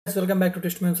Welcome back to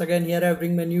Test Memes again. Here I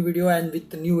bring my new video and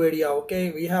with the new idea. Okay,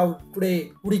 we have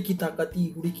today Kulikitaka.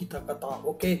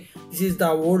 Okay, this is the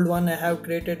old one I have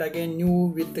created again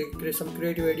new with some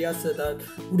creative ideas. The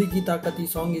Kulikitaka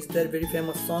song is their very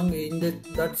famous song. In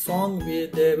that song,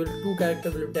 they will two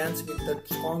characters will dance with that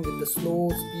song with the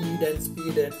slow speed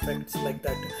and effects like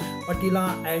that.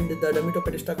 Patila and the Damito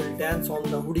Patista will dance on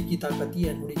the Kulikitaka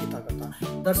and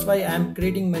Kulikitaka. That's why I am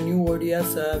creating my new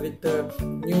ideas with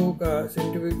new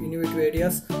innovative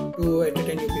ideas to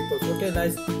entertain you people. Okay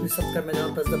guys, please subscribe my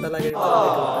channel, press the bell icon.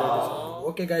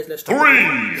 Okay guys, let's start.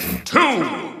 3, 2,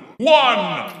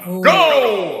 1,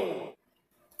 go!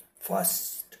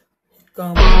 First, it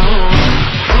comes.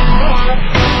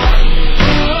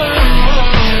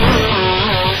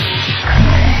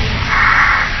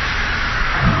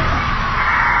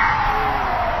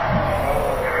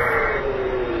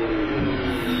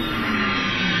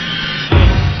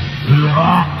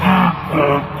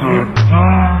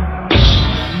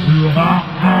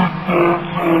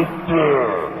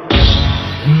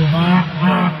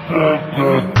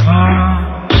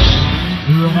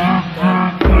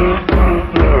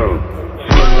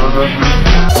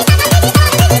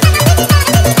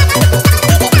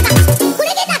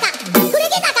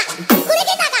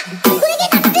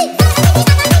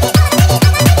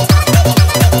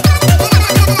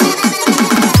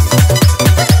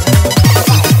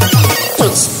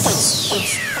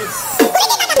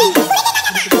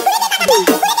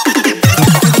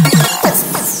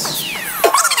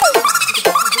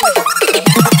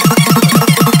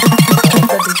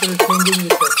 Changing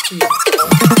with the speed.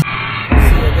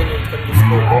 See again it can be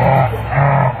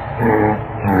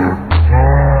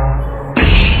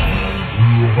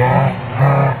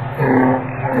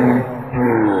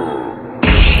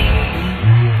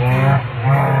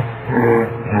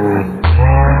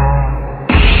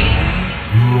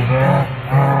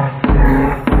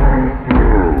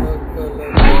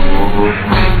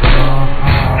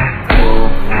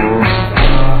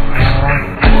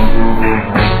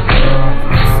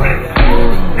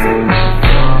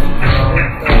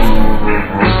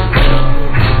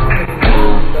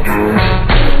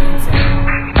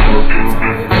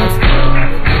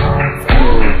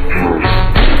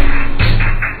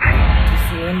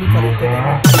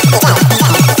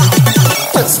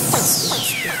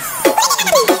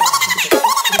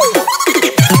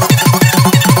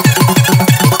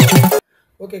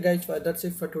Okay guys, that's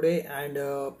it for today, and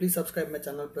please subscribe my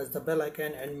channel, press the bell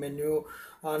icon, and my new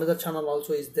another channel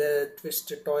also is there,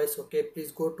 Twisted Toys. Okay,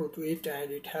 please go to it,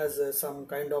 and it has some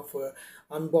kind of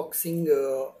unboxing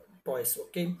toys.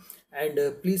 Okay,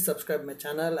 and please subscribe my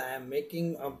channel. I am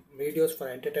making videos for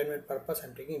entertainment purpose.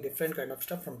 I'm taking different kind of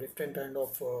stuff from different kind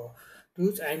of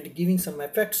tools and giving some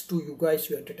effects to you guys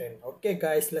to entertain. Okay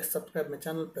guys, let's subscribe my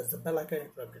channel, press the bell icon,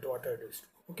 and update what I do.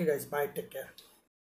 Okay guys, bye, take care.